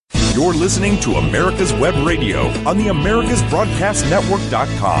You're listening to America's Web Radio on the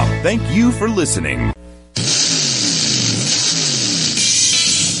AmericasBroadcastNetwork.com. Thank you for listening.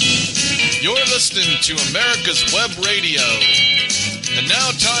 You're listening to America's Web Radio. And now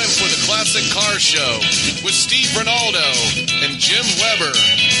time for the Classic Car Show with Steve Ronaldo and Jim Weber.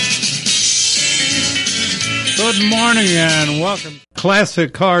 Good morning and welcome to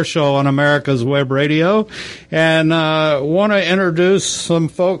Classic Car Show on America's Web Radio. And want to introduce some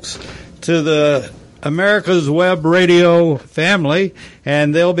folks to the America's Web Radio family,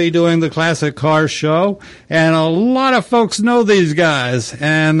 and they'll be doing the Classic Car Show. And a lot of folks know these guys,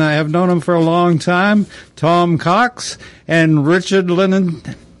 and I have known them for a long time. Tom Cox and Richard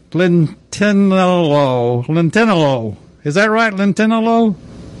Lentinello. Is that right, Lentinello?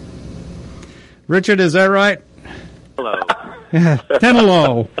 Richard, is that right? Hello.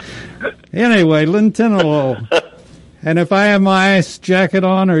 Lentinello. Anyway, Lentinello. And if I have my ice jacket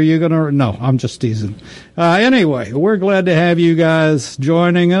on, are you going to... No, I'm just teasing. Anyway, we're glad to have you guys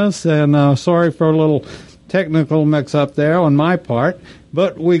joining us, and sorry for a little technical mix-up there on my part.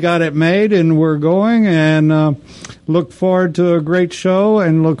 But we got it made, and we're going, and look forward to a great show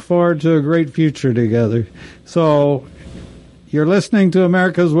and look forward to a great future together. So you're listening to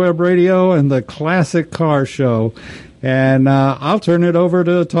America's Web Radio and the Classic Car Show. And I'll turn it over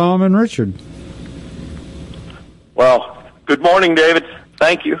to Tom and Richard. Well, good morning, David.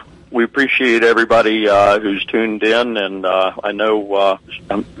 Thank you. We appreciate everybody who's tuned in, and I know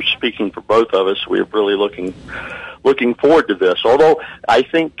I'm speaking for both of us. We're really looking forward to this. Although I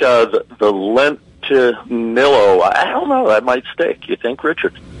think the Lentinello, I don't know, that might stick. You think,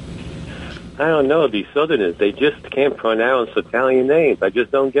 Richard? I don't know. These Southerners, they just can't pronounce Italian names. I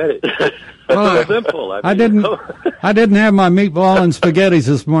just don't get it. That's so simple. I didn't have my meatball and spaghettis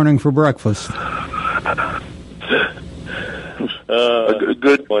this morning for breakfast. A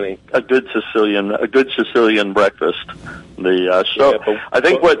good Sicilian breakfast. I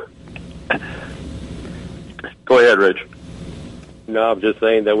think what. Go ahead, Rich. No, I'm just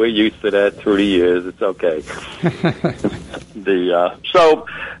saying that we're used to that through the years. It's okay.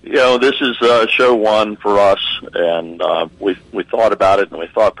 This is show one for us, and we thought about it, and we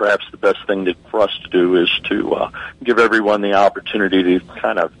thought perhaps the best thing for us to do is to give everyone the opportunity to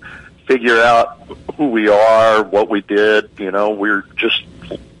kind of figure out who we are, what we did. We're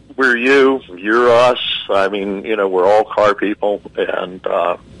you, you're us. I mean, we're all car people, and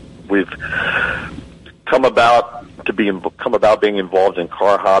we've come about being involved in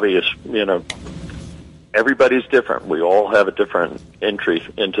car hobby. Everybody's different. We all have a different entry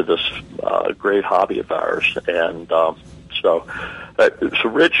into this great hobby of ours, and so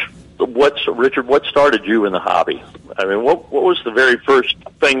Richard, what started you in the hobby? I mean, what was the very first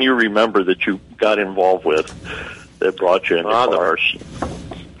thing you remember that you got involved with that brought you into cars?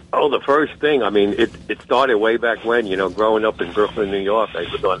 The first thing, I mean, it started way back when, growing up in Brooklyn, New York. I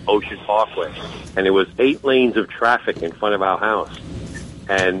lived on Ocean Parkway, and there was 8 lanes of traffic in front of our house.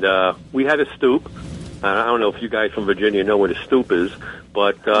 And we had a stoop. I don't know if you guys from Virginia know what a stoop is,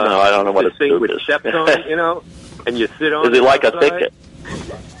 but no, I don't know what a stoop is. Steps on, and you sit on. Is it like a thicket?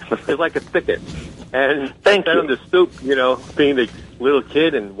 It's like a thicket. And I sat on the stoop, being a little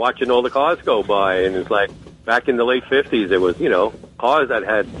kid and watching all the cars go by. And it's like back in the late 50s, there was, cars that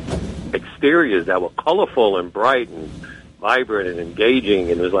had exteriors that were colorful and bright and vibrant and engaging.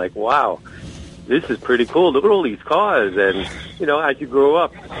 And it was like, wow, this is pretty cool. Look at all these cars. And, as you grow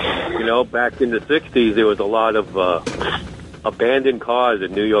up, back in the 60s, there was a lot of abandoned cars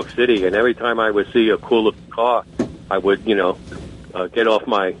in New York City. And every time I would see a cool car, I would, get off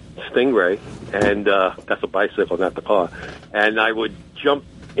my Stingray, and that's a bicycle, not the car, and I would jump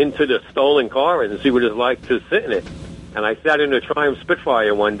into the stolen car and see what it's like to sit in it. And I sat in a Triumph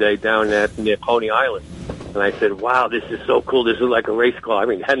Spitfire one day down near Coney Island, and I said, wow, this is so cool. This is like a race car. I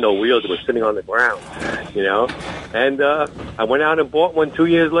mean, it had no wheels. It was sitting on the ground, And I went out and bought one 2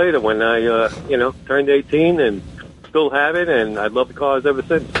 years later when I, turned 18, and still have it, and I love the cars ever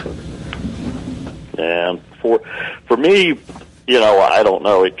since. And for me, I don't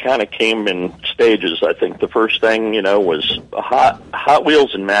know. It kind of came in stages. I think the first thing, was Hot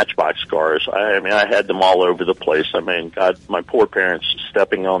Wheels and Matchbox cars. I mean, I had them all over the place. I mean, God, my poor parents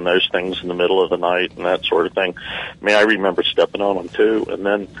stepping on those things in the middle of the night and that sort of thing. I mean, I remember stepping on them too. And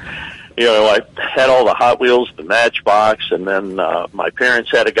then, I had all the Hot Wheels, the Matchbox, and then my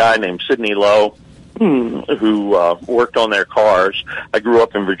parents had a guy named Sidney Lowe who worked on their cars. I grew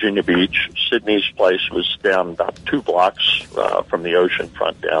up in Virginia Beach. Sydney's place was down about 2 blocks from the ocean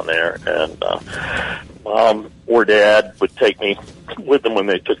front down there, and Mom or Dad would take me with them when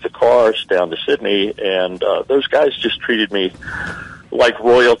they took the cars down to Sydney, and those guys just treated me like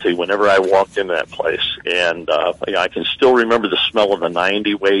royalty whenever I walked into that place. And I can still remember the smell of the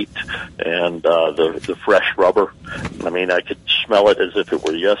 90 weight and the fresh rubber. I mean, I could smell it as if it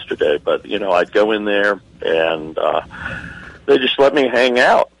were yesterday. But, I'd go in there and they just let me hang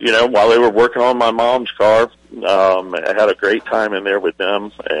out, while they were working on my mom's car. I had a great time in there with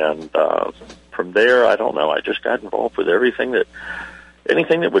them. And from there, I don't know, I just got involved with anything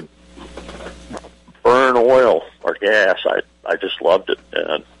that would burn oil or gas. I just loved it,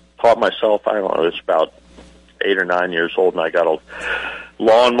 and taught myself. I don't know, it was about 8 or 9 years old, and I got a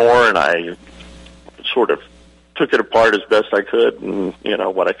lawnmower, and I sort of took it apart as best I could, and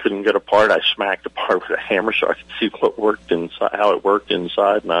what I couldn't get apart, I smacked apart with a hammer so I could see what worked inside, how it worked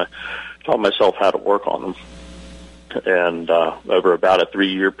inside, and I taught myself how to work on them. And over about a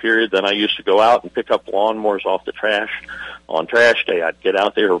 3-year period, then I used to go out and pick up lawnmowers off the trash. On trash day, I'd get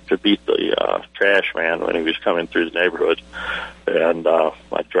out there to beat the trash man when he was coming through the neighborhood, and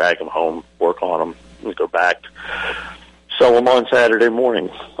I'd drag him home, work on them, and go back, sell them on Saturday morning,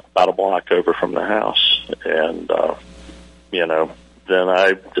 about a block over from the house. And then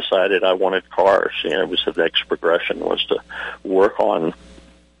I decided I wanted cars. It was the next progression was to work on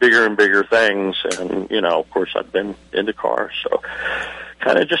bigger and bigger things, and of course I've been into cars, so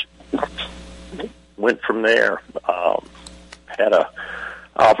kind of just went from there. Had a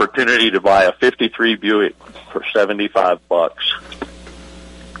opportunity to buy a '53 Buick for $75,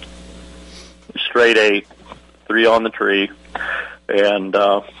 straight 8, 3 on the tree, and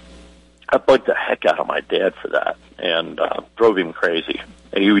I bugged the heck out of my dad for that, and drove him crazy.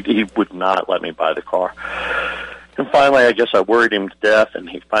 He would not let me buy the car. And finally, I guess I worried him to death, and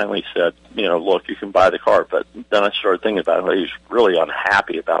he finally said, look, you can buy the car. But then I started thinking about it. He's really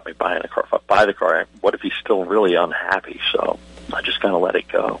unhappy about me buying the car. If I buy the car, what if he's still really unhappy? So I just kind of let it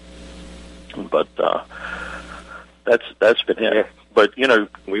go. But that's been it. But,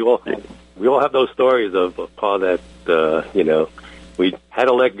 we all have those stories of a car that, we had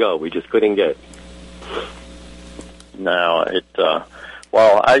to let go. We just couldn't get. No,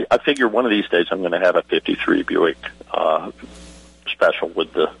 well, I figure one of these days I'm going to have a '53 Buick special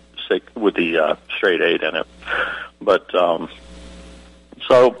with the straight 8 in it. But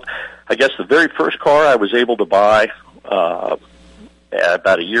so I guess the very first car I was able to buy about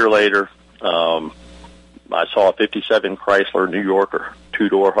a year later, I saw a '57 Chrysler New Yorker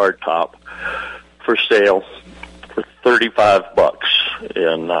 2-door hardtop for sale for $35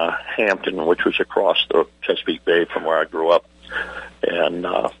 in Hampton, which was across the Chesapeake Bay from where I grew up. And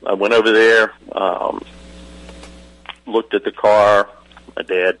I went over there, looked at the car. My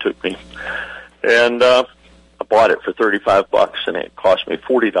dad took me, and I bought it for $35, and it cost me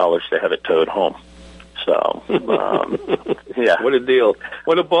 $40 to have it towed home. So, yeah. What a deal.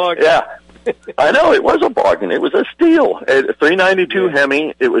 What a bargain. Yeah. I know, it was a bargain. It was a steal. A 392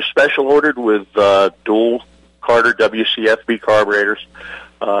 Hemi. It was special ordered with dual Carter WCFB carburetors,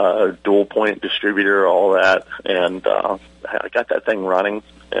 dual point distributor, all that, and I got that thing running.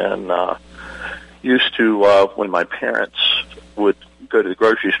 And used to, when my parents would go to the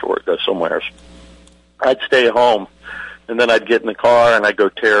grocery store or go somewhere, I'd stay at home, and then I'd get in the car and I'd go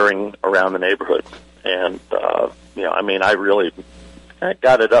tearing around the neighborhood. And, I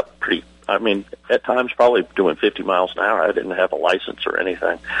got it up pretty, at times probably doing 50 miles an hour. I didn't have a license or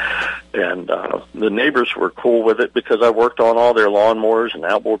anything. And the neighbors were cool with it because I worked on all their lawnmowers and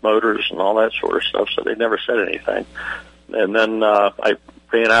outboard motors and all that sort of stuff, so they never said anything. And then I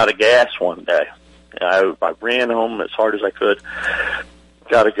ran out of gas one day. I ran home as hard as I could,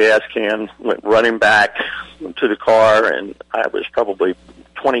 got a gas can, went running back to the car, and I was probably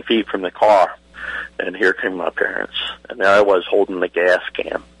 20 feet from the car. And here came my parents. And there I was holding the gas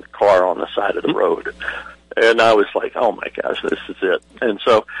can, the car on the side of the road. And I was like, oh, my gosh, this is it. And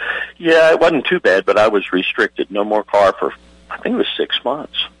so, yeah, it wasn't too bad, but I was restricted. No more car for, I think it was 6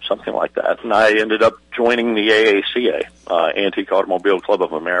 months, something like that. And I ended up joining the AACA, Antique Automobile Club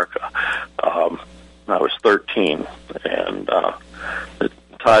of America. I was 13, and the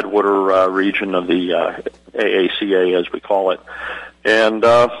Tidewater region of the AACA, as we call it. And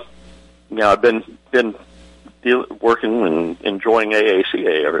I've been working and enjoying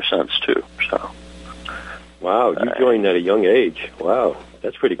AACA ever since too. So, wow, you joined at a young age. Wow,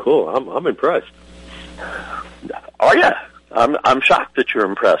 that's pretty cool. I'm impressed. Oh yeah, I'm shocked that you're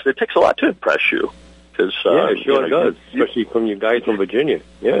impressed. It takes a lot to impress you, because it sure does, especially from you guys from Virginia.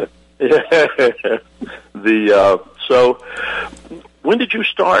 Yeah. So when did you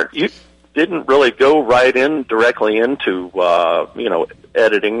start? didn't really go directly into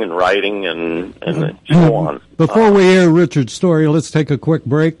editing and writing and so on. Before we hear Richard's story, let's take a quick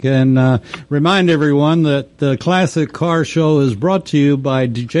break and remind everyone that the Classic Car Show is brought to you by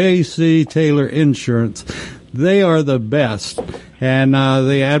J.C. Taylor Insurance. They are the best, and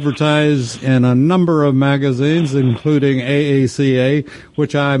they advertise in a number of magazines, including AACA,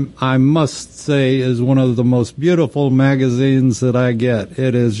 which I must say is one of the most beautiful magazines that I get.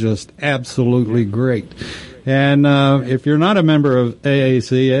 It is just absolutely great. And if you're not a member of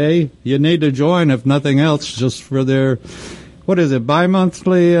AACA, you need to join, if nothing else, just for their, what is it,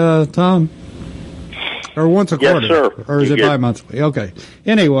 bi-monthly, Tom? Or once a quarter? Yes, sir. Or is it bi-monthly? Okay.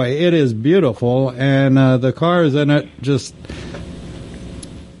 Anyway, it is beautiful, and the cars in it just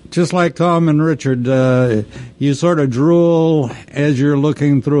like Tom and Richard, you sort of drool as you're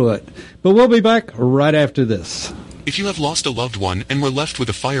looking through it. But we'll be back right after this. If you have lost a loved one and were left with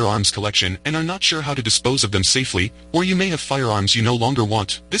a firearms collection and are not sure how to dispose of them safely, or you may have firearms you no longer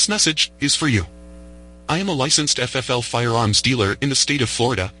want, this message is for you. I am a licensed FFL firearms dealer in the state of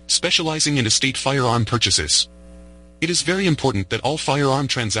Florida, specializing in estate firearm purchases. It is very important that all firearm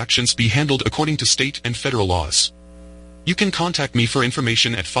transactions be handled according to state and federal laws. You can contact me for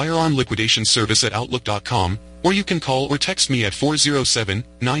information at firearmliquidationservice@outlook.com, or you can call or text me at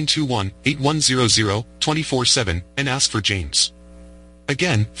 407-921-8100 24/7 and ask for James.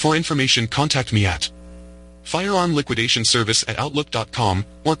 Again, for information, contact me at firearmliquidationservice@outlook.com,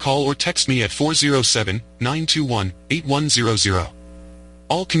 or call or text me at 407-921-8100.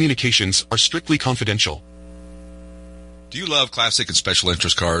 All communications are strictly confidential. Do you love classic and special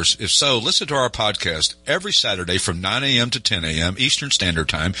interest cars? If so, listen to our podcast every Saturday from 9 a.m. to 10 a.m. Eastern Standard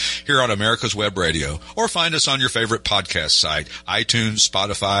Time here on America's Web Radio, or find us on your favorite podcast site, iTunes,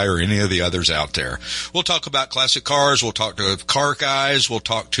 Spotify, or any of the others out there. We'll talk about classic cars. We'll talk to car guys. We'll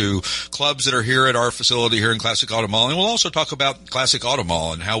talk to clubs that are here at our facility here in Classic Auto Mall. And we'll also talk about Classic Auto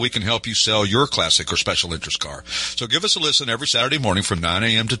Mall and how we can help you sell your classic or special interest car. So give us a listen every Saturday morning from 9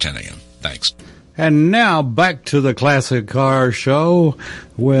 a.m. to 10 a.m. Thanks. And now back to the Classic Car Show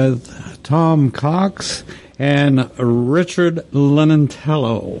with Tom Cox and Richard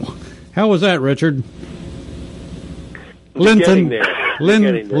Lentinello. How was that, Richard?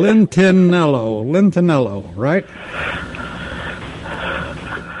 Lentinello, right?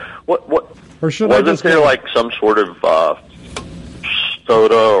 What? Or should wasn't I just there like some sort of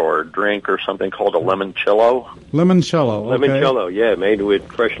soda or drink or something called a limoncello? Limoncello, okay. Limoncello, yeah, made with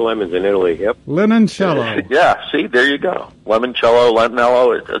fresh lemons in Italy, yep. Limoncello. Yeah, see, there you go. Limoncello,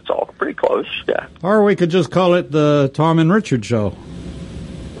 Lentinello, it's all pretty close, yeah. Or we could just call it the Tom and Richard Show.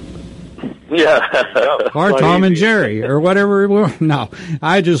 Yeah. Or Tom and Jerry, or whatever we want. No,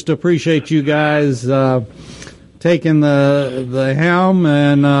 I just appreciate you guys taking the helm,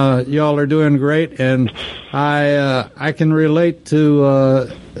 and y'all are doing great. And I can relate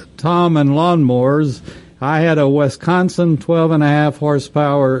to Tom and lawnmowers. I had a Wisconsin 12.5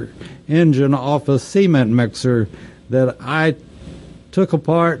 horsepower engine off a cement mixer that I took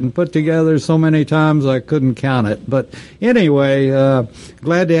apart and put together so many times I couldn't count it. But anyway,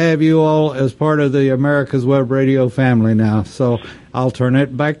 glad to have you all as part of the America's Web Radio family now. So I'll turn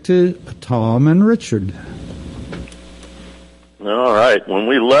it back to Tom and Richard. All right. When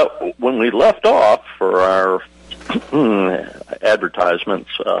we left off for our advertisements,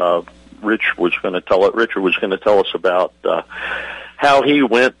 Richard was going to tell us about how he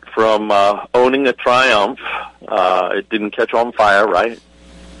went from owning a Triumph. It didn't catch on fire, right?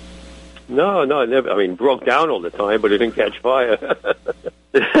 No, it never. I mean, broke down all the time, but it didn't catch fire.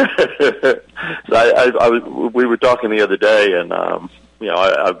 We were talking the other day, and I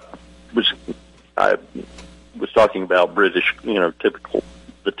was talking about British,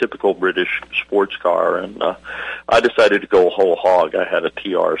 the typical British sports car, and I decided to go whole hog. I had a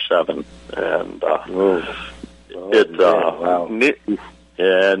TR7, and wow.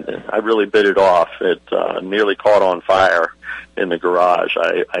 And I really bit it off. It nearly caught on fire in the garage.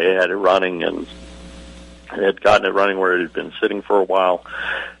 I had it running, and I had gotten it running where it had been sitting for a while,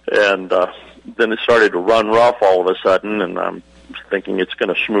 and then it started to run rough all of a sudden, and I'm thinking it's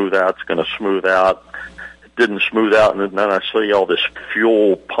going to smooth out. It didn't smooth out, and then I see all this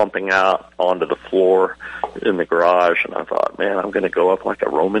fuel pumping out onto the floor in the garage, and I thought, man, I'm going to go up like a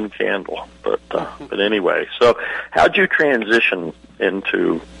Roman candle. But anyway, so how'd you transition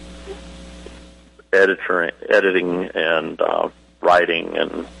into editing and writing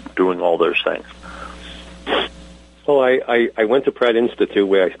and doing all those things? Well, I went to Pratt Institute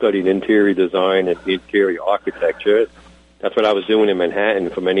where I studied interior design and interior architecture. That's what I was doing in Manhattan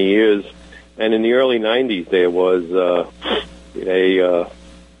for many years. And in the early 90s, there was a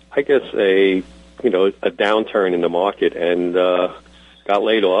I guess, a downturn in the market and got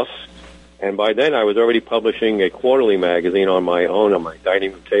laid off. And by then, I was already publishing a quarterly magazine on my own on my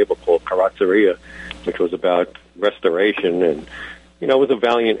dining room table called Carrozzeria, which was about restoration. And, it was a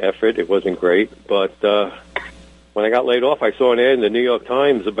valiant effort. It wasn't great. But when I got laid off, I saw an ad in the New York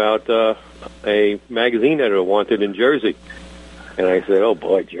Times about a magazine editor wanted in Jersey. And I said, oh,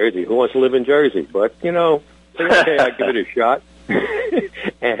 boy, Jersey. Who wants to live in Jersey? But, I said, okay, I'll give it a shot.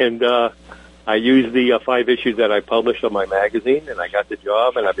 And I used the 5 issues that I published on my magazine, and I got the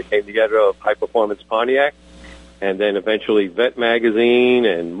job, and I became the editor of High Performance Pontiac, and then eventually Vet Magazine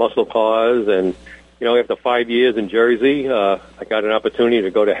and Muscle Cars. And, after 5 years in Jersey, I got an opportunity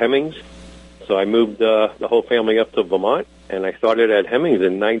to go to Hemmings. So I moved the whole family up to Vermont, and I started at Hemmings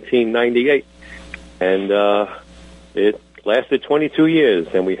in 1998. And it lasted 22 years,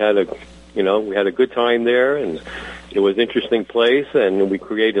 and we had a good time there, and it was an interesting place, and we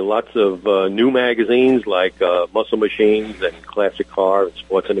created lots of new magazines like Muscle Machines and Classic Car and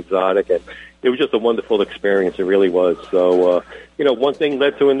Sports and Exotic, and it was just a wonderful experience. It really was. So, one thing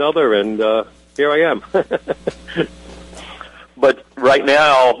led to another, and here I am. But right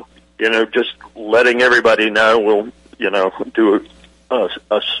now, just letting everybody know, we'll, do a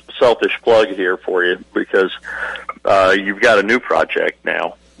selfish plug here for you because you've got a new project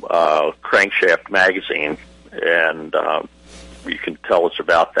now, Crankshaft Magazine, and you can tell us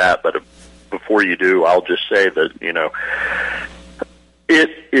about that. But before you do, I'll just say that, it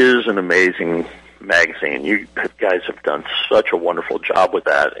is an amazing magazine. You guys have done such a wonderful job with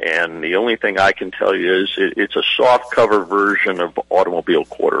that, and the only thing I can tell you is it's a soft cover version of Automobile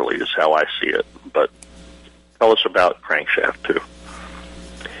Quarterly is how I see it. But tell us about Crankshaft, too.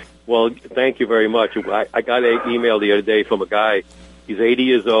 Well, thank you very much. I got an email the other day from a guy. He's 80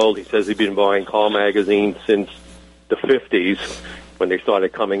 years old. He says he's been buying car magazines since the 50s when they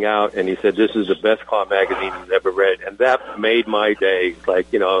started coming out, and he said this is the best car magazine he's ever read, and that made my day.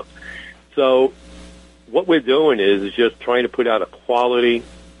 So what we're doing is just trying to put out a quality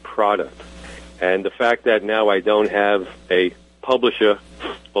product. And the fact that now I don't have a publisher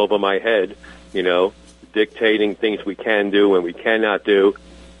over my head, dictating things we can do and we cannot do.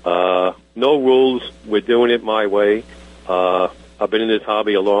 No rules. We're doing it my way. I've been in this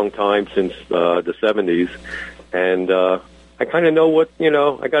hobby a long time, since the 70s. And I kind of know what,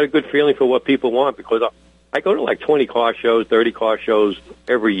 I got a good feeling for what people want because I go to like 20 car shows, 30 car shows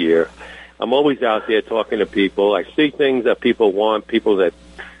every year. I'm always out there talking to people. I see things that people want,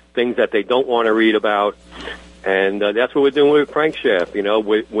 things that they don't want to read about. And that's what we're doing with Crankshaft.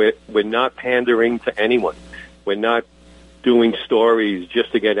 We're not pandering to anyone. We're not doing stories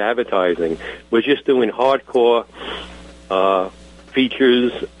just to get advertising. We're just doing hardcore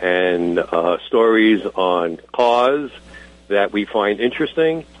features and stories on cars that we find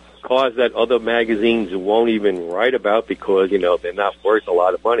interesting, cars that other magazines won't even write about because, they're not worth a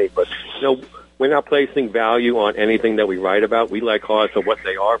lot of money. But, we're not placing value on anything that we write about. We like cars for what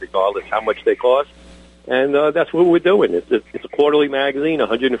they are, regardless how much they cost. And that's what we're doing. It's a quarterly magazine,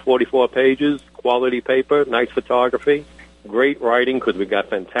 144 pages, quality paper, nice photography, great writing because we've got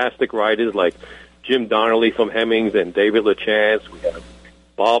fantastic writers like Jim Donnelly from Hemmings and David LaChance. We have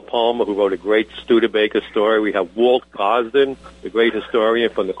Bob Palmer, who wrote a great Studebaker story. We have Walt Gosden, the great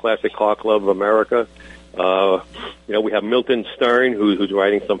historian from the Classic Car Club of America. We have Milton Stern, who's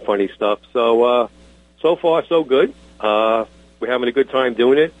writing some funny stuff. So far, so good. We're having a good time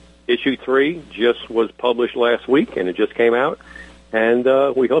doing it. Issue 3 just was published last week, and it just came out. And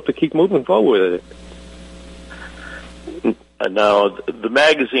we hope to keep moving forward with it. No, the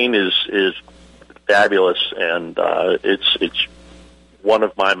magazine is fabulous, and it's one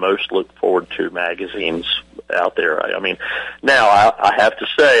of my most looked forward to magazines out there. I mean, now I have to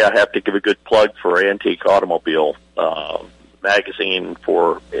say I have to give a good plug for Antique Automobile magazine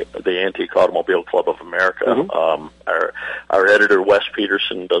for the Antique Automobile Club of America. Mm-hmm. Our editor Wes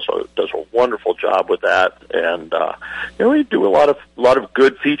Peterson does a wonderful job with that, and we do a lot of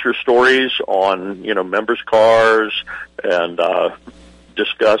good feature stories on members' cars and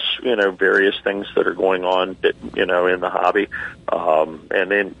discuss various things that are going on in the hobby,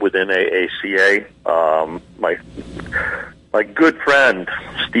 and then within AACA, my good friend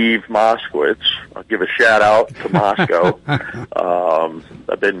Steve Moskowitz, I'll give a shout out to Moscow.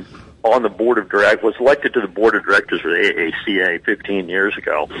 I've been on the board of directors, was elected to the board of directors for the AACA 15 years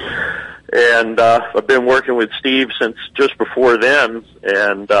ago, and I've been working with Steve since just before then,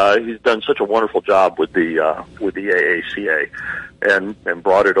 and he's done such a wonderful job with the AACA, and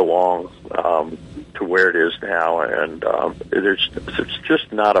brought it along to where it is now, and it's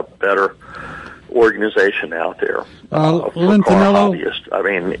just not a better organization out there for Lentinello, car hobbyists. I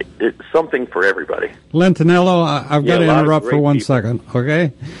mean, it's something for everybody. Lentinello, I've got to interrupt for 1 people. second,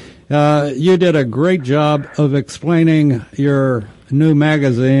 okay? You did a great job of explaining your new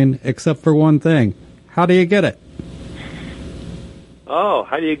magazine, except for one thing. How do you get it? Oh,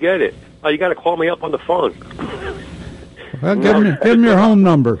 how do you get it? Oh, you got to call me up on the phone. Well, give him your home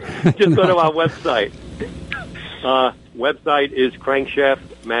number. Just go to our website. Website is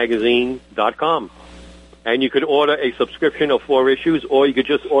crankshaftmagazine.com. And you could order a subscription of 4 issues, or you could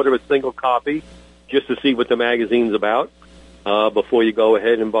just order a single copy just to see what the magazine's about before you go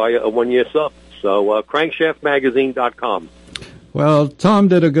ahead and buy a 1-year sub. So crankshaftmagazine.com. Well, Tom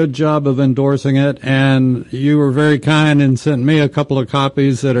did a good job of endorsing it, and you were very kind and sent me a couple of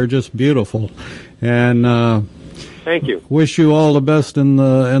copies that are just beautiful. And thank you. Wish you all the best in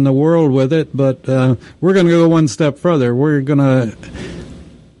the world with it. But we're going to go one step further. We're going to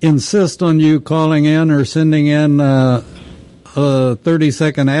insist on you calling in or sending in a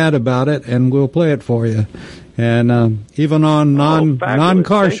 30-second ad about it, and we'll play it for you. And even on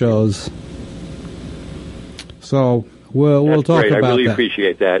non-car shows. So we'll talk great. about that. I really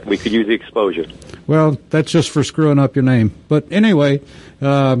appreciate that. We could use the exposure. Well, that's just for screwing up your name. But anyway,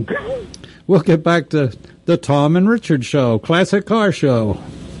 we'll get back to the Tom and Richard show, classic car show.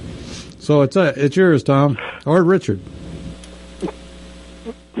 So it's yours, Tom, or Richard.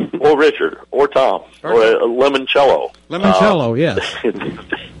 Or Richard, or Tom, or Limoncello. Limoncello, yes.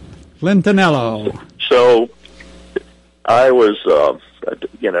 Lentinello. So I was,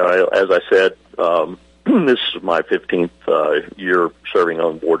 as I said, this is my 15th year serving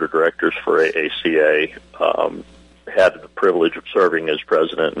on board of directors for AACA. Had the privilege of serving as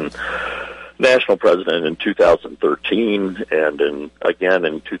president and national president in 2013 and again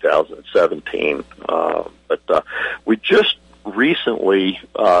in 2017. But we just recently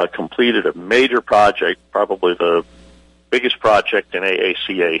completed a major project, probably the biggest project in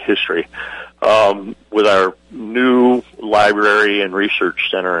AACA history, with our new library and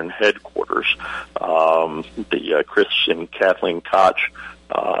research center and headquarters, the Chris and Kathleen Koch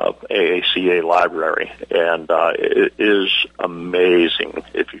AACA library. And it is amazing.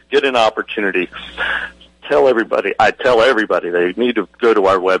 If you get an opportunity, I tell everybody they need to go to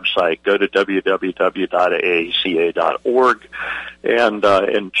our website, go to www.aaca.org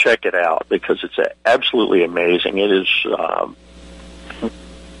and check it out, because it's absolutely amazing. It is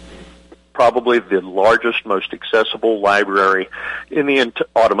probably the largest, most accessible library in the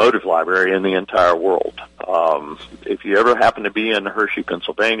automotive library in the entire world. If you ever happen to be in Hershey,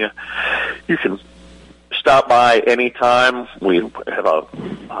 Pennsylvania, you can stop by anytime. We have a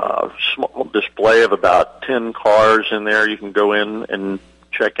small display of about 10 cars in there you can go in and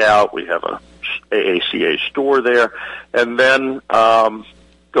check out. We have a AACA store there. And then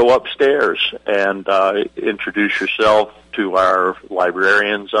go upstairs and introduce yourself to our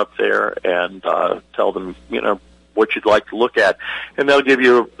librarians up there and tell them, what you'd like to look at. And they'll give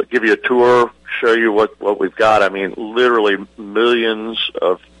you a tour, show you what we've got. I mean, literally millions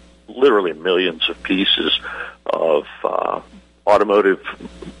of pieces of automotive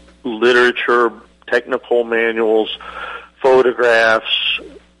literature, technical manuals, photographs,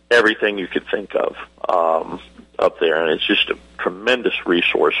 everything you could think of up there. And it's just a tremendous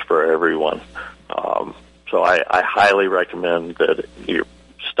resource for everyone. So I highly recommend that you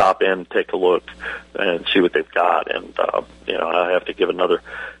stop in, take a look, and see what they've got. And, I have to give another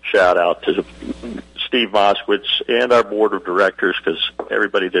shout-out to Steve Moskowitz and our board of directors, because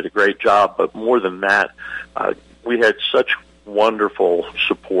everybody did a great job. But more than that, we had such wonderful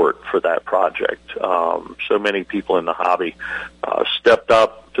support for that project. So many people in the hobby stepped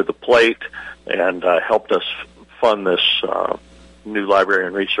up to the plate and helped us fund this new library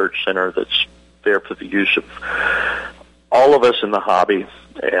and research center that's there for the use of all of us in the hobby.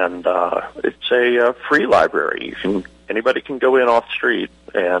 And it's a free library. Anybody can go in off the street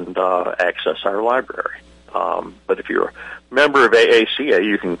and access our library. But if you're a member of AACA,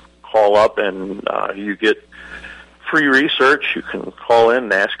 you can call up and you get free research. You can call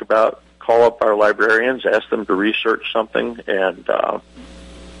in and call up our librarians, ask them to research something, and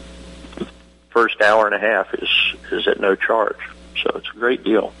first hour and a half is at no charge. So it's a great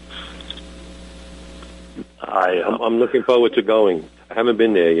deal. I'm looking forward to going. I haven't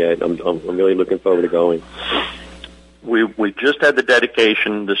been there yet. I'm really looking forward to going. We just had the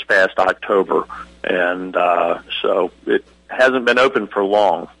dedication this past October, and so it hasn't been open for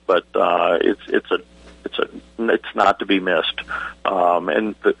long, but it's not to be missed.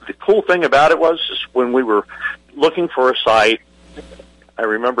 And the cool thing about it was when we were looking for a site, I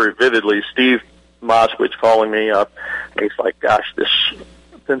remember vividly Steve Moskowitz calling me up, and he's like, "Gosh,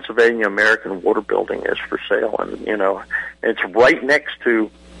 Pennsylvania American Water Building is for sale, and it's right next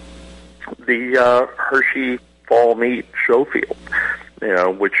to the Hershey Fall Meet show field.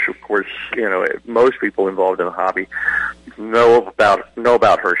 Which of course most people involved in the hobby know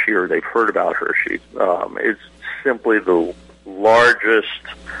about Hershey, or they've heard about Hershey. It's simply the largest,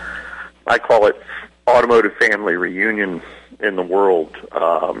 I call it, automotive family reunion in the world.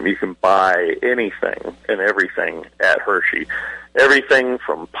 You can buy anything and everything at Hershey. Everything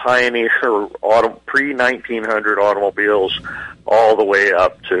from Pioneer pre-1900 automobiles all the way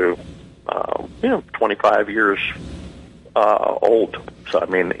up to 25 years old. So I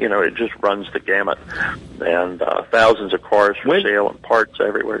mean, it just runs the gamut, and thousands of cars for sale and parts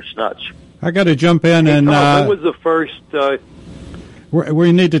everywhere. It's nuts. I got to jump in and. When was the first?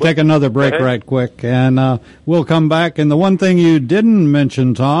 We need to take another break right quick, and we'll come back. And the one thing you didn't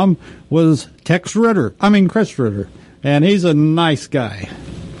mention, Tom, was Chris Ritter, and he's a nice guy.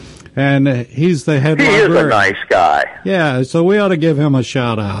 And he's the head librarian. He is a nice guy. Yeah, so we ought to give him a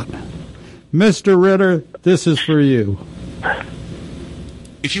shout-out. Mr. Ritter, this is for you.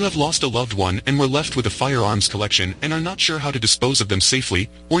 If you have lost a loved one and were left with a firearms collection and are not sure how to dispose of them safely,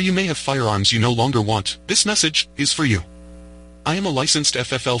 or you may have firearms you no longer want, this message is for you. I am a licensed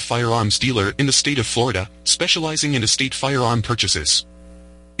FFL firearms dealer in the state of Florida, specializing in estate firearm purchases.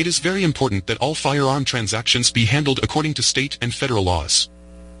 It is very important that all firearm transactions be handled according to state and federal laws.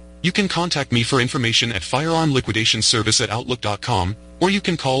 You can contact me for information at firearmliquidationservice@outlook.com, or you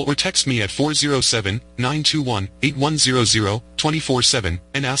can call or text me at 407-921-8100 24/7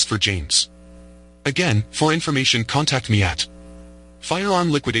 and ask for James. Again, for information, contact me at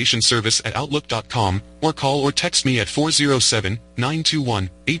firearmliquidationservice@outlook.com, or call or text me at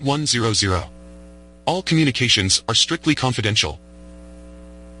 407-921-8100. All communications are strictly confidential.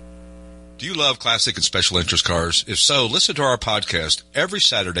 Do you love classic and special interest cars? If so, listen to our podcast every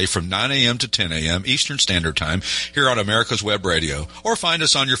Saturday from 9 a.m. to 10 a.m. Eastern Standard Time here on America's Web Radio, or find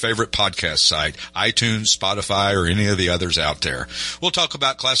us on your favorite podcast site, iTunes, Spotify, or any of the others out there. We'll talk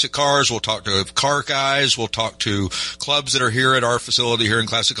about classic cars. We'll talk to car guys. We'll talk to clubs that are here at our facility here in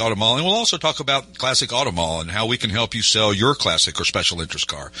Classic Auto Mall. And we'll also talk about Classic Auto Mall and how we can help you sell your classic or special interest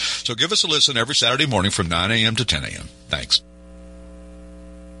car. So give us a listen every Saturday morning from 9 a.m. to 10 a.m. Thanks.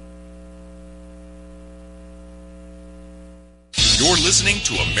 You're listening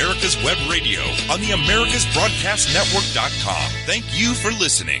to America's Web Radio on the AmericasBroadcastNetwork.com. Thank you for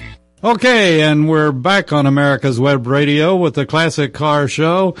listening. Okay, and we're back on America's Web Radio with the Classic Car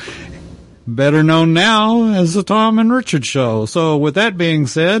Show, better known now as the Tom and Richard Show. So with that being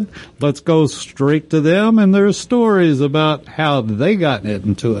said, let's go straight to them and their stories about how they got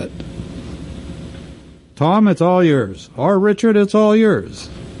into it. Tom, it's all yours. Or Richard, it's all yours.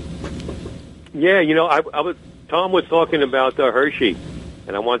 Yeah, Tom was talking about Hershey,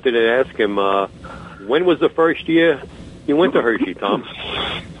 and I wanted to ask him, when was the first year you went to Hershey, Tom?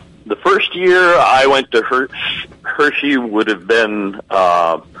 The first year I went to Hershey would have been,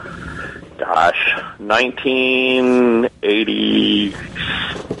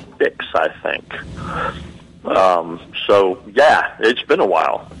 1986, I think. So, yeah, it's been a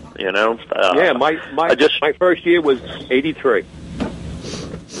while, Yeah, my first year was 83.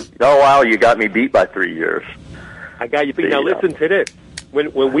 Oh, wow, you got me beat by 3 years. I got you beat. Now, listen to this.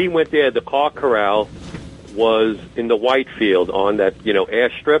 When we went there, the car corral was in the white field on that,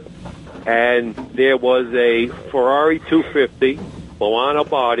 airstrip, and there was a Ferrari 250, Moana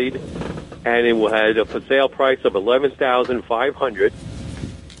bodied, and it had a for sale price of $11,500.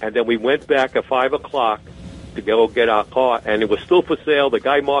 And then we went back at 5 o'clock to go get our car, and it was still for sale. The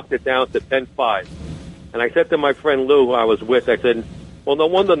guy marked it down to $10,500. And I said to my friend Lou, who I was with, I said, well, no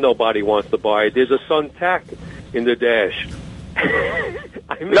wonder nobody wants to buy it. There's a Suntac in the dash.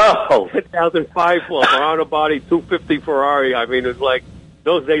 No. 2005 for a body 250 Ferrari. I mean, it's like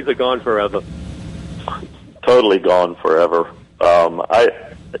those days are gone forever. Totally gone forever. And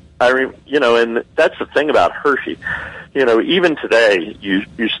that's the thing about Hershey. Even today, you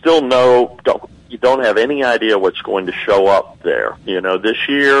still you don't have any idea what's going to show up there. This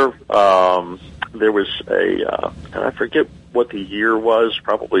year, there was and I forget what the year was,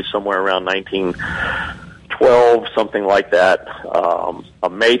 probably somewhere around 1912, something like that, a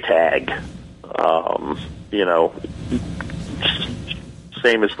Maytag,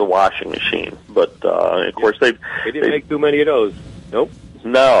 same as the washing machine. But, of course, they didn't make too many of those. Nope.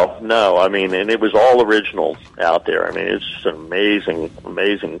 No. I mean, and it was all original out there. I mean, it's just an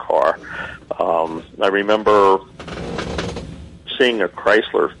amazing car. I remember seeing a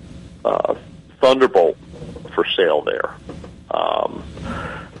Chrysler Thunderbolt for sale there.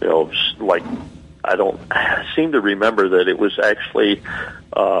 Like I seem to remember that it was actually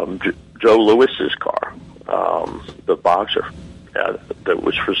Joe Lewis's car, the Boxer. That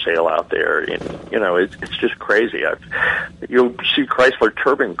was for sale out there, and it's just crazy. You'll see Chrysler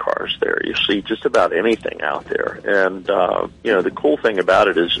Turbine cars there. You see just about anything out there, and the cool thing about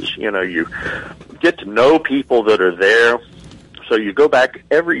it is you get to know people that are there. So you go back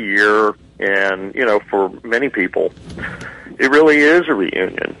every year, and for many people, it really is a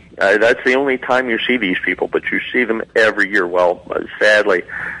reunion. That's the only time you see these people, but you see them every year. Well, sadly,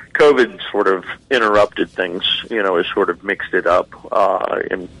 COVID sort of interrupted things, has sort of mixed it up.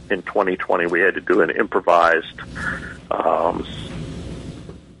 In 2020, we had to do an improvised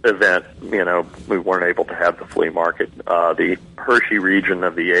event. We weren't able to have the flea market. The Hershey region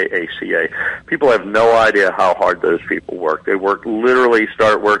of the AACA, people have no idea how hard those people work. They literally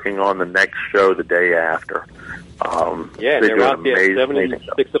start working on the next show the day after. They're out there 7 and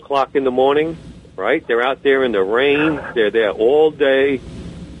 6 o'clock in the morning, right? They're out there in the rain. They're there all day.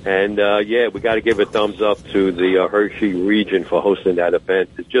 And, we got to give a thumbs up to the Hershey region for hosting that event.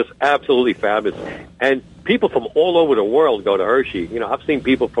 It's just absolutely fabulous. And people from all over the world go to Hershey. I've seen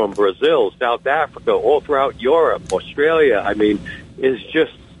people from Brazil, South Africa, all throughout Europe, Australia. I mean, it's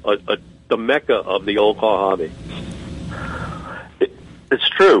just the mecca of the old car hobby. It's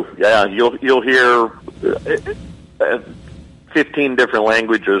true. Yeah, you'll hear 15 different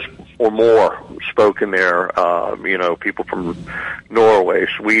languages or more spoken there. People from Norway,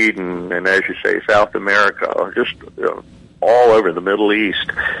 Sweden, and as you say, South America, just all over the Middle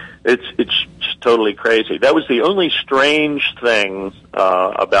East. It's just totally crazy. That was the only strange thing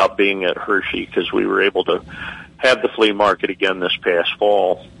about being at Hershey, because we were able to have the flea market again this past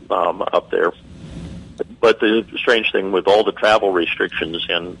fall up there. But the strange thing, with all the travel restrictions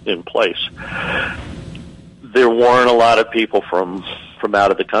in place, there weren't a lot of people from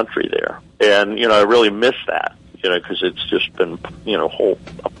out of the country there, and I really miss that, because it's just been whole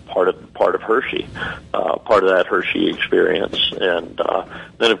part of Hershey, part of that Hershey experience, and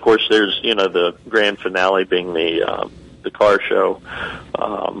then of course there's the grand finale being the car show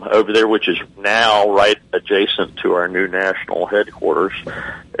over there, which is now right adjacent to our new national headquarters,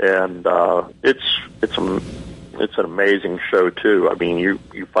 and it's an amazing show too. I mean,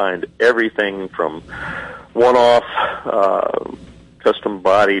 you find everything from one-off custom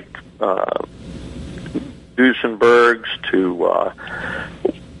bodied Duesenbergs to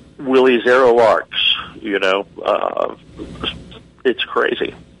Willys Aerolarks. It's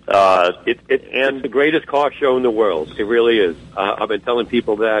crazy. It's the greatest car show in the world. It really is. I've been telling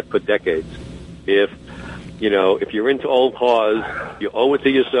people that for decades. If you're into old cars, you owe it to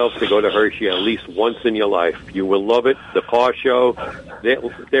yourself to go to Hershey at least once in your life. You will love it. The car show,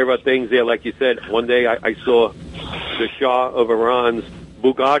 there are things there, like you said. One day I saw the Shah of Iran's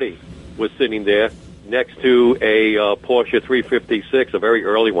Bugatti was sitting there next to a Porsche 356, a very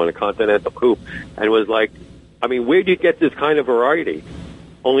early one, a Continental Coupe, and was like, I mean, where do you get this kind of variety?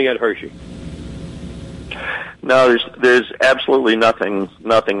 Only at Hershey. No, there's absolutely nothing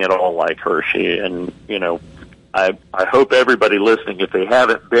at all like Hershey, and I hope everybody listening, if they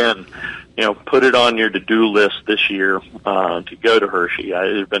haven't been, put it on your to-do list this year to go to Hershey.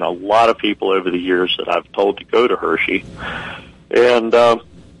 There's been a lot of people over the years that I've told to go to Hershey, and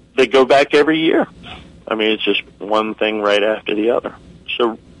they go back every year. I mean, it's just one thing right after the other.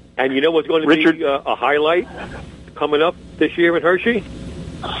 So, and you know what's going to be a highlight coming up this year at Hershey?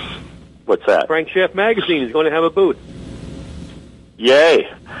 What's that? Frank Chef Magazine is going to have a booth.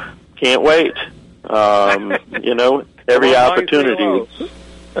 Yay. Can't wait. Every opportunity.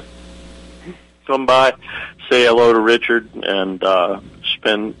 Come by, say hello to Richard, and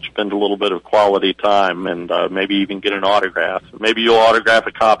spend a little bit of quality time, and maybe even get an autograph. Maybe you'll autograph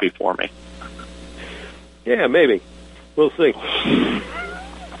a copy for me. Yeah, maybe. We'll see.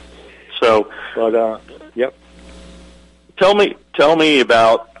 So, but yep. Tell me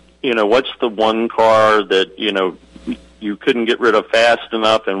about, what's the one car that, you couldn't get rid of fast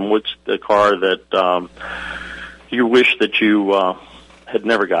enough, and what's the car that you wish that you had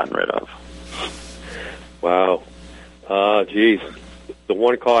never gotten rid of? Wow. Geez. The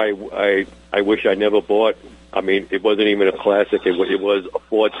one car I wish I never bought, I mean, it wasn't even a classic. It was a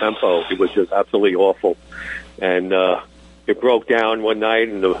Ford Tempo. It was just absolutely awful. And it broke down one night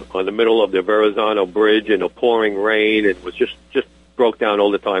on the middle of the Verrazano Bridge in a pouring rain. It was just broke down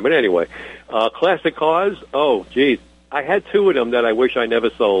all the time. But anyway, classic cars, oh, geez. I had two of them that I wish I never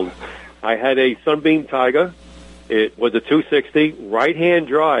sold. I had a Sunbeam Tiger. It was a 260, right-hand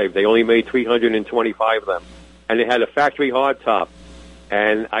drive. They only made 325 of them. And it had a factory hardtop.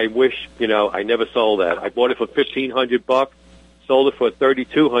 And I wish, I never sold that. I bought it for $1,500. sold it for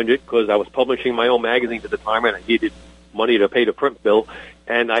 $3,200 because I was publishing my own magazines at the time and I needed money to pay the print bill,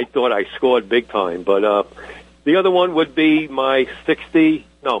 and I thought I scored big time. But the other one would be my 59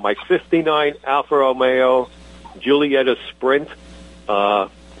 Alfa Romeo Giulietta Sprint.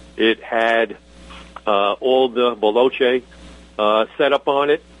 It had all the Veloce set up on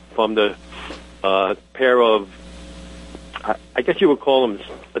it from the pair of, I guess you would call them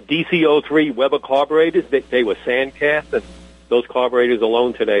DC-03 Weber carburetors. They were sand cast, and those carburetors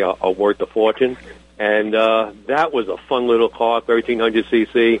alone today are worth a fortune. And that was a fun little car,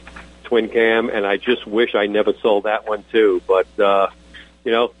 1,300cc, twin cam, and I just wish I never sold that one too. But,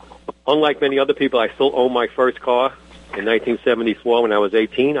 unlike many other people, I still own my first car. In 1974, when I was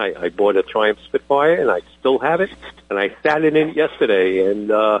 18, I bought a Triumph Spitfire, and I still have it. And I sat in it yesterday, and,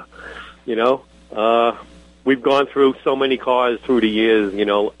 we've gone through so many cars through the years,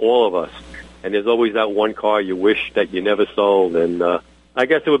 all of us. And there's always that one car you wish that you never sold. And I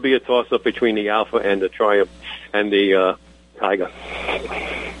guess it would be a toss-up between the Alfa and the Triumph and the Tiger.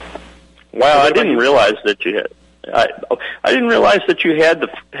 Wow, I didn't realize that you had. I didn't realize that you had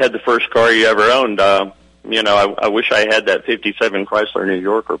the first car you ever owned. I wish I had that '57 Chrysler New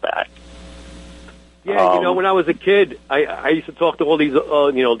Yorker back. Yeah, when I was a kid, I used to talk to all these,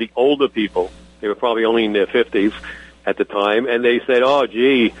 the older people. They were probably only in their 50s at the time, and they said, "Oh,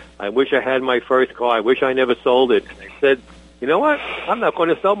 gee, I wish I had my first car. I wish I never sold it." And I said, "You know what? I'm not going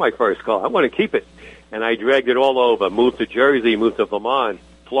to sell my first car. I want to keep it." And I dragged it all over. Moved to Jersey, moved to Vermont,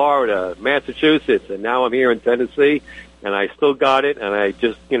 Florida, Massachusetts, and now I'm here in Tennessee, and I still got it, and I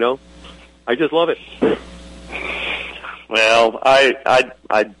just love it. Well,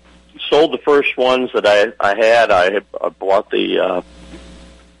 I sold the first ones that I had. I bought the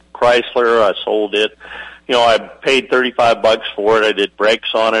Chrysler. I sold it. I paid $35 for it. I did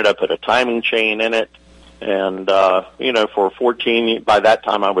brakes on it. I put a timing chain in it. And, for 14, by that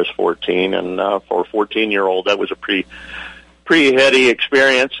time I was 14, and for a 14-year-old, that was a pretty heady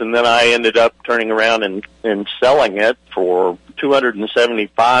experience. And then I ended up turning around and selling it for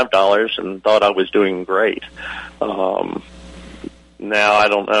 $275 and thought I was doing great. Now I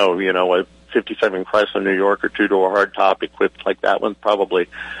don't know, a 57 Chrysler New Yorker 2-door hardtop equipped like that one, probably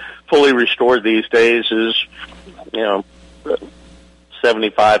fully restored these days, is,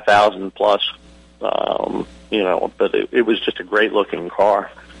 $75,000 plus. But it was just a great looking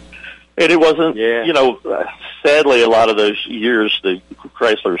car. And it wasn't, sadly, a lot of those years, the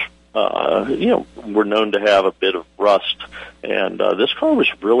Chryslers, were known to have a bit of rust. And this car was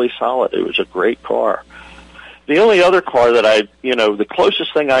really solid. It was a great car. The only other car that the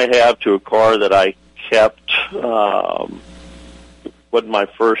closest thing I have to a car that I kept, wasn't my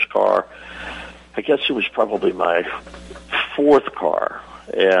first car. I guess it was probably my fourth car.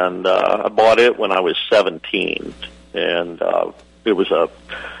 And I bought it when I was 17. And it was a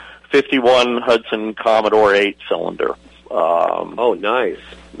 51 Hudson Commodore 8-cylinder. Oh, nice.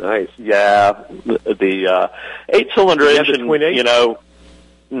 Yeah, the 8-cylinder engine,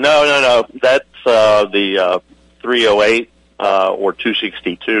 No. That's the 308 or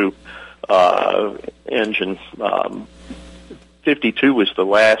 262 engine. 52 was the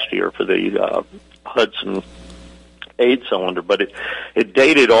last year for the Hudson 8-cylinder, but it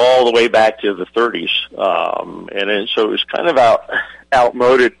dated all the way back to the 30s, so it was kind of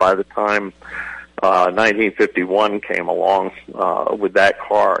outmoded by the time 1951 came along with that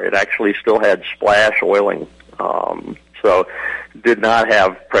car. It actually still had splash oiling, so it did not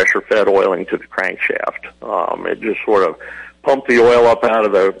have pressure-fed oiling to the crankshaft. It just sort of pumped the oil up out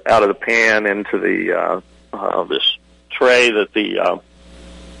of the pan into the this tray that the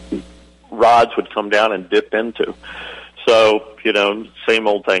rods would come down and dip into. So, same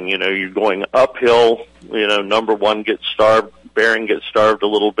old thing, you're going uphill, number 1 gets starved, bearing gets starved a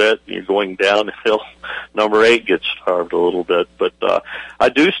little bit, you're going downhill, number 8 gets starved a little bit. But I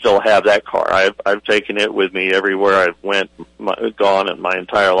do still have that car. I've taken it with me everywhere I've gone in my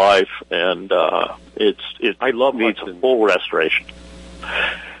entire life, and I love needs Hudson. a full restoration.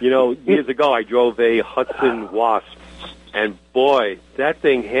 Years ago I drove a Hudson Wasp, and boy, that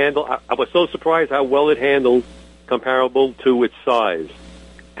thing handled, I was so surprised how well it handled comparable to its size.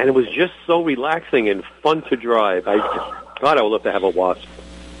 And it was just so relaxing and fun to drive. I would love to have a Wasp.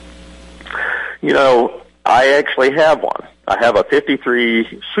 I actually have one. I have a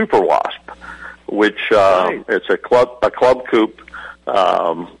 53 Super Wasp, which nice. It's a club coupe.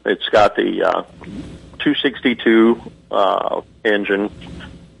 It's got the 262 engine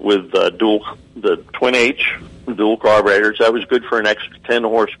with the twin H dual carburetors. That was good for an extra 10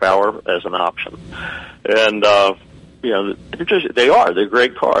 horsepower as an option. And they're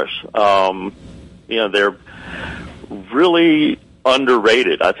great cars. They're really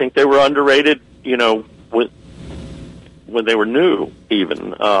underrated. I think they were underrated, when they were new,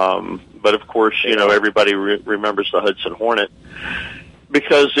 even. But of course, everybody remembers the Hudson Hornet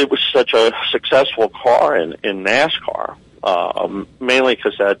because it was such a successful car in NASCAR. Mainly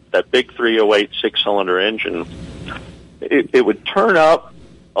because that big 308 6-cylinder engine, it would turn up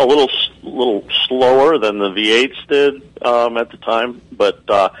a little slower than the V8s did at the time, but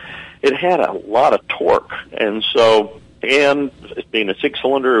it had a lot of torque, and being a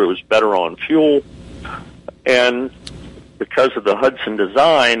 6-cylinder, it was better on fuel, and because of the Hudson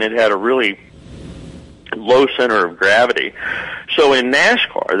design, it had a really low center of gravity. So in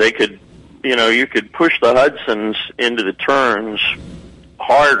NASCAR, they could, you could push the Hudsons into the turns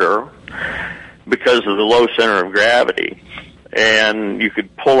harder because of the low center of gravity, and you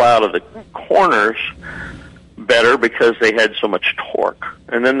could pull out of the corners better because they had so much torque.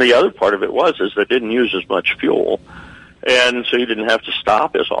 And then the other part of it is they didn't use as much fuel, and so you didn't have to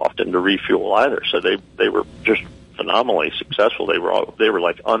stop as often to refuel either. So they were just phenomenally successful. They were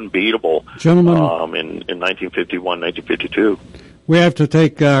like unbeatable, gentlemen, in 1951, 1952. We have to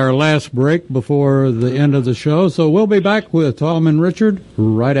take our last break before the end of the show, so we'll be back with Tom and Richard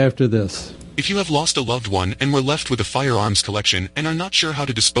right after this. If you have lost a loved one and were left with a firearms collection and are not sure how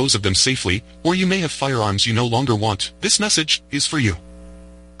to dispose of them safely, or you may have firearms you no longer want, this message is for you.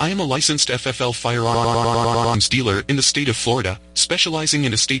 I am a licensed FFL firearms dealer in the state of Florida, specializing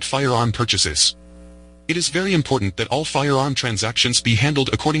in estate firearm purchases. It is very important that all firearm transactions be handled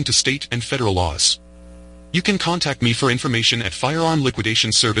according to state and federal laws. You can contact me for information at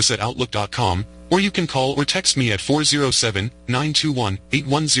firearmliquidationservice@outlook.com, or you can call or text me at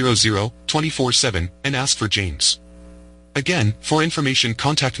 407-921-8100 24/7 and ask for James. Again, for information,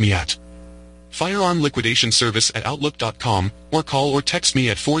 contact me at firearmliquidationservice@outlook.com, or call or text me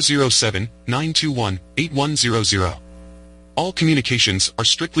at 407-921-8100. All communications are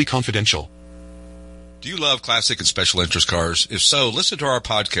strictly confidential. Do you love classic and special interest cars? If so, listen to our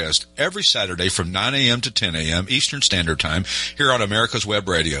podcast every Saturday from 9 a.m. to 10 a.m. Eastern Standard Time here on America's Web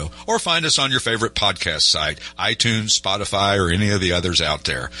Radio, or find us on your favorite podcast site, iTunes, Spotify, or any of the others out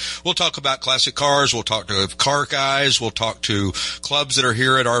there. We'll talk about classic cars. We'll talk to car guys. We'll talk to clubs that are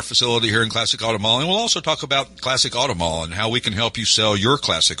here at our facility here in Classic Auto Mall, and we'll also talk about Classic Auto Mall and how we can help you sell your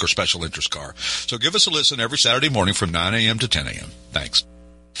classic or special interest car. So give us a listen every Saturday morning from 9 a.m. to 10 a.m. Thanks.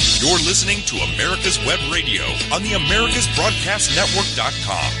 You're listening to America's Web Radio on the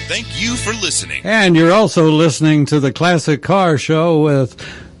AmericasBroadcastNetwork.com. Thank you for listening. And you're also listening to the Classic Car Show with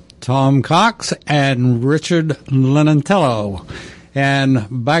Tom Cox and Richard Lentinello. And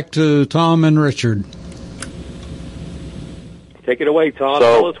back to Tom and Richard. Take it away, Tom.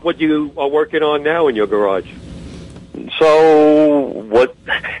 Tell us what you are working on now in your garage. So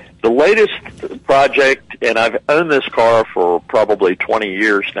the latest project, and I've owned this car for probably 20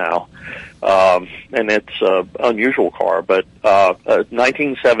 years now, and it's an unusual car, but a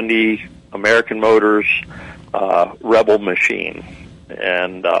 1970 American Motors Rebel machine.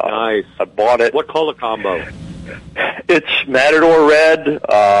 And nice. I bought it. What color combo? It's Matador red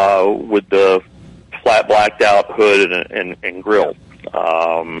with the flat blacked out hood and grill.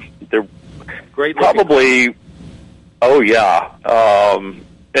 They're great. Probably. Oh yeah.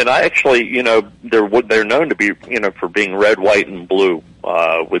 And I actually, they're known to be, for being red, white, and blue,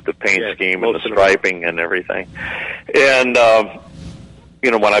 with the paint scheme and the striping and everything. And,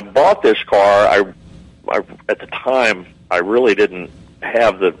 when I bought this car, I at the time, I really didn't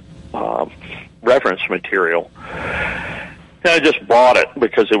have the, reference material. And I just bought it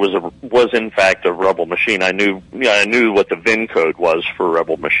because it was in fact a Rebel machine. I knew what the VIN code was for a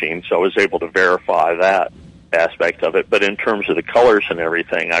Rebel machine, so I was able to verify that aspect of it. But in terms of the colors and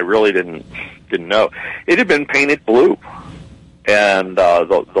everything, I really didn't know. It had been painted blue, and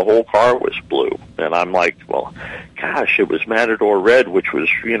the whole car was blue. And I'm like, well, gosh, it was Matador red, which was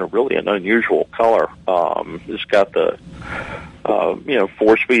really an unusual color. It's got the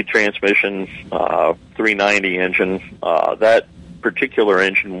 4-speed transmission, 390 engine. That particular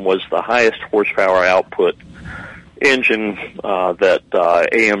engine was the highest horsepower output engine that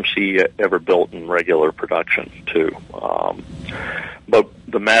AMC ever built in regular production too. But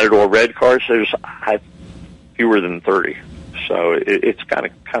the Matador red cars, there's fewer than 30, so it's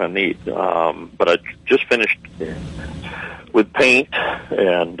kind of neat. But I just finished with paint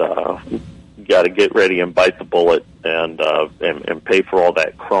and got to get ready and bite the bullet and pay for all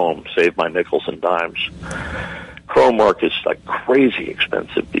that chrome, save my nickels and dimes. Chrome work is like crazy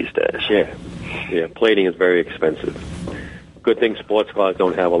expensive these days. Yeah, plating is very expensive. Good thing sports cars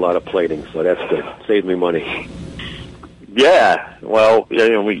don't have a lot of plating, so that's good. Saved me money. Yeah, well,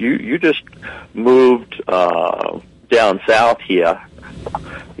 you just moved down south here.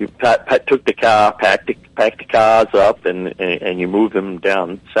 You took the car, packed the cars up, and you moved them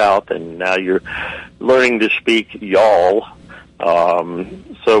down south, and now you're learning to speak y'all.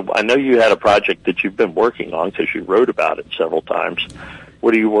 So I know you had a project that you've been working on because you wrote about it several times.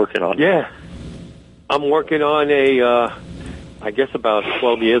 What are you working on? Yeah, I'm working on I guess about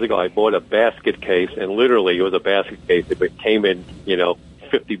 12 years ago, I bought a basket case, and literally it was a basket case. It came in,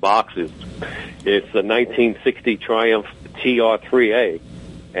 50 boxes. It's a 1960 Triumph TR3A.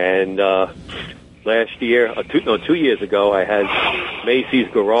 And last year, 2 years ago, I had Macy's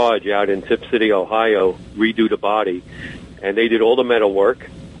Garage out in Tip City, Ohio, redo the body. And they did all the metal work,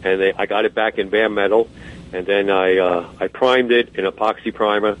 and I got it back in bare metal. And then I primed it in epoxy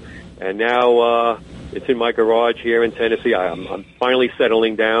primer. And now it's in my garage here in Tennessee. I'm finally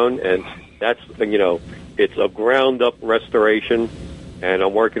settling down, and that's, it's a ground-up restoration, and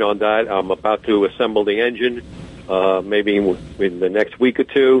I'm working on that. I'm about to assemble the engine, maybe in the next week or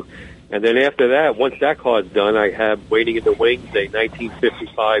two. And then after that, once that car's done, I have waiting in the wings a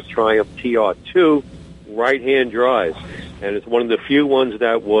 1955 Triumph TR2 right-hand drive. And it's one of the few ones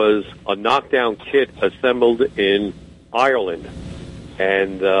that was a knockdown kit assembled in Ireland.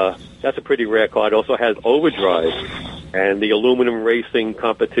 And that's a pretty rare car. It also has overdrive and the aluminum racing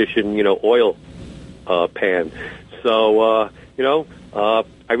competition, oil pan. So,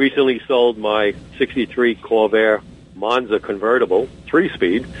 I recently sold my 63 Corvair Monza convertible,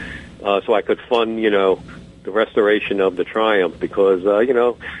 3-speed, so I could fund, the restoration of the Triumph because,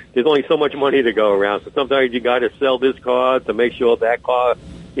 there's only so much money to go around. So sometimes you got to sell this car to make sure that car,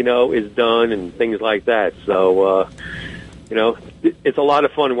 is done and things like that. So, it's a lot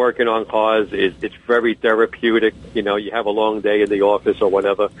of fun working on cars. It's very therapeutic. You have a long day in the office or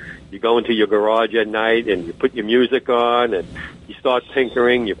whatever. You go into your garage at night and you put your music on and you start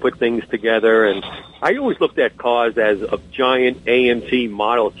tinkering. You put things together. And I always looked at cars as a giant AMT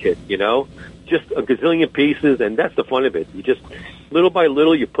model kit, just a gazillion pieces. And that's the fun of it. You just, little by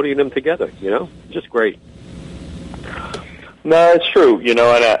little, you're putting them together, just great. No, it's true. And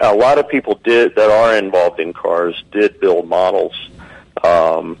a lot of people that are involved in cars did build models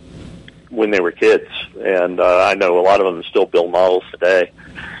when they were kids, and I know a lot of them still build models today.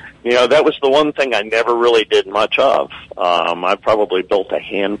 That was the one thing I never really did much of. I probably built a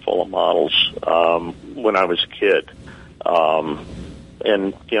handful of models when I was a kid.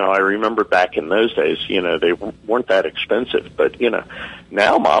 And, I remember back in those days, they weren't that expensive. But,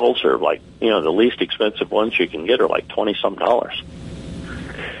 now models are like, the least expensive ones you can get are like $20-some.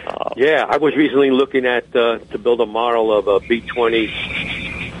 Yeah, I was recently looking at to build a model of a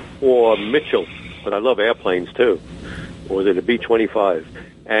B-20 for Mitchell, but I love airplanes too. Or was it a B-25?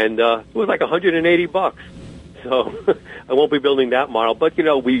 And it was like $180. So I won't be building that model. But,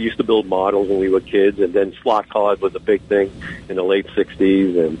 we used to build models when we were kids, and then slot cars was a big thing in the late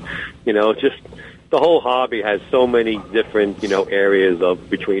 60s. And, just the whole hobby has so many different, areas of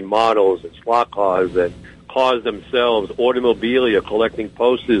between models and slot cars and cars themselves, automobilia, collecting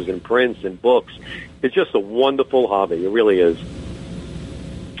posters and prints and books. It's just a wonderful hobby. It really is.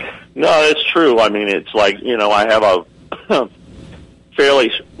 No, it's true. I mean, it's like, I have a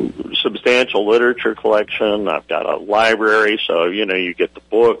fairly substantial literature collection. I've got a library, so, you get the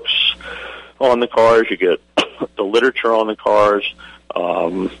books on the cars, you get the literature on the cars.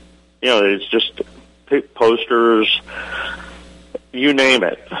 It's just posters, you name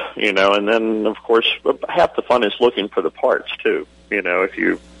it, and then, of course, half the fun is looking for the parts, too. If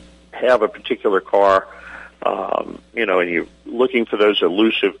you have a particular car, and you're looking for those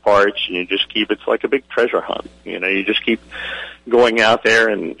elusive parts, and you just keep, it's like a big treasure hunt. You just keep going out there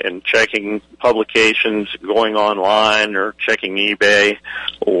and checking publications, going online or checking eBay,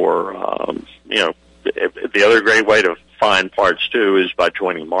 or, the other great way to find parts, too, is by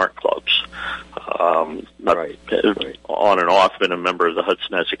joining mark clubs. Right. On and off, been a member of the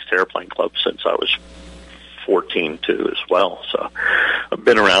Hudson Essex Airplane Club since I was 14, too, as well. So I've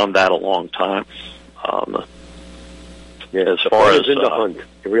been around that a long time. As far as in the hunt,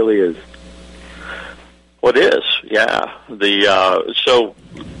 it really is. Well, it is, yeah. So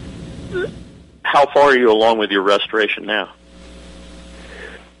how far are you along with your restoration now?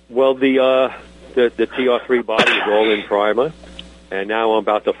 Well, the TR3 body is all in primer, and now I'm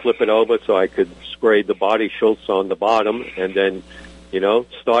about to flip it over so I could spray the body Schultz on the bottom and then,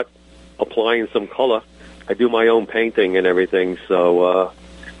 start applying some color. I do my own painting and everything, so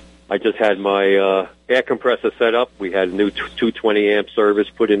I just had my air compressor set up. We had a new 220 amp service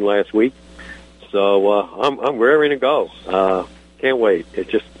put in last week, so I'm raring to go. Can't wait. It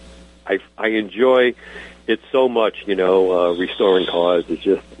just I enjoy it so much, restoring cars. It's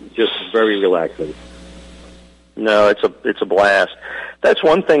just very relaxing. No, it's a blast. That's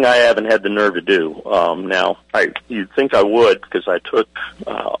one thing I haven't had the nerve to do. Now, you'd think I would, because I took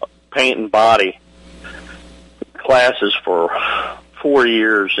paint and body classes for 4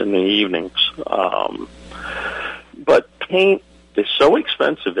 years in the evenings. But paint is so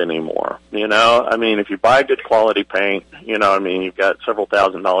expensive anymore. I mean, if you buy good quality paint, I mean, you've got several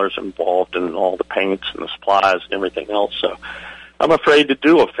 $1,000s involved in all the paints and the supplies and everything else. So I'm afraid to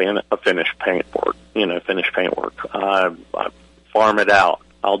do a finished paint work. I farm it out.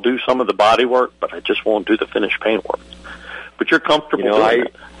 I'll do some of the body work, but I just won't do the finished paint work. But you're comfortable doing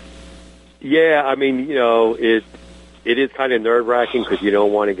it. Yeah, I mean, it is kind of nerve-wracking because you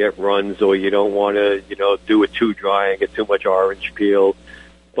don't want to get runs, or you don't want to, do it too dry and get too much orange peel.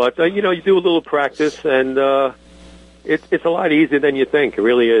 But, you do a little practice, and it's a lot easier than you think. It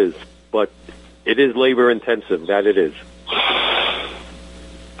really is. But it is labor-intensive, that it is.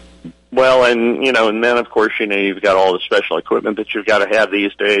 Well, and then of course, you've got all the special equipment that you've got to have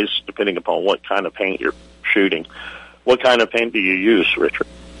these days, depending upon what kind of paint you're shooting. What kind of paint do you use, Richard?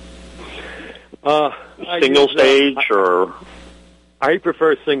 Single stage, or? I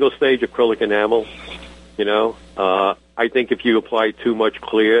prefer single stage acrylic enamel. I think if you apply too much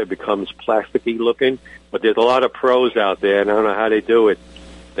clear, it becomes plasticky looking. But there's a lot of pros out there, and I don't know how they do it.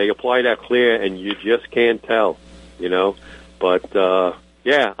 They apply that clear, and you just can't tell. But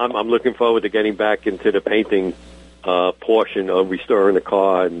yeah, I'm looking forward to getting back into the painting portion of restoring the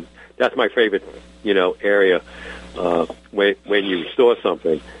car, and that's my favorite, area when you restore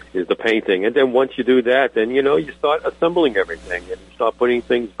something, is the painting. And then once you do that, then you start assembling everything and you start putting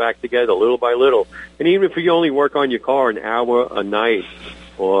things back together little by little. And even if you only work on your car an hour a night,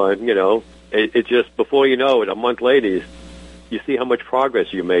 or it just, before you know it, a month later, you see how much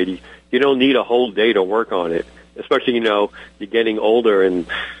progress you made. You don't need a whole day to work on it. Especially, you're getting older and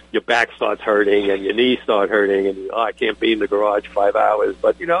your back starts hurting and your knees start hurting, and I can't be in the garage 5 hours.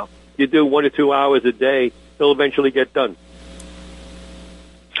 But, you do 1 or 2 hours a day, it'll eventually get done.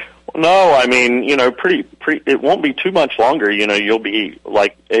 No, I mean, pretty. It won't be too much longer. You'll be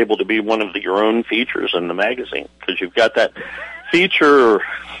able to be one of your own features in the magazine, because you've got that feature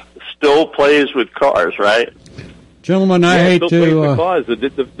still plays with cars, right? Gentlemen, I hate to. Cars.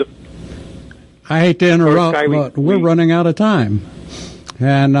 I hate to interrupt, but we're running out of time.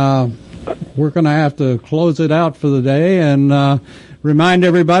 And we're going to have to close it out for the day, and remind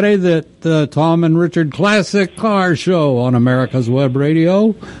everybody that the Tom and Richard Classic Car Show on America's Web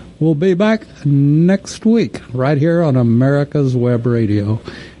Radio will be back next week, right here on America's Web Radio.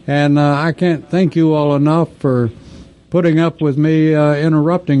 And I can't thank you all enough for putting up with me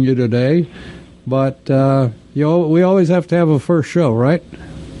interrupting you today. But we always have to have a first show, right?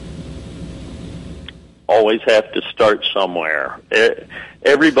 Always have to start somewhere.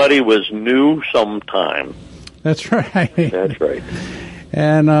 Everybody was new sometime. That's right. That's right.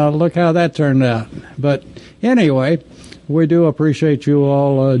 And look how that turned out. But anyway, we do appreciate you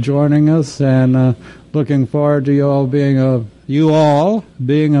all joining us, and looking forward to you all being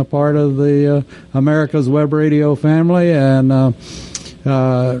a part of the America's Web Radio family. And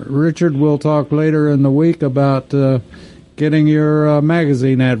Richard will talk later in the week about getting your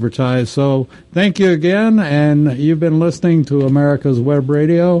magazine advertised. So thank you again, and you've been listening to America's Web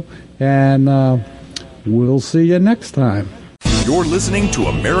Radio, and we'll see you next time. You're listening to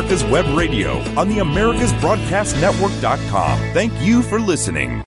America's Web Radio on the AmericasBroadcastNetwork.com. Thank you for listening.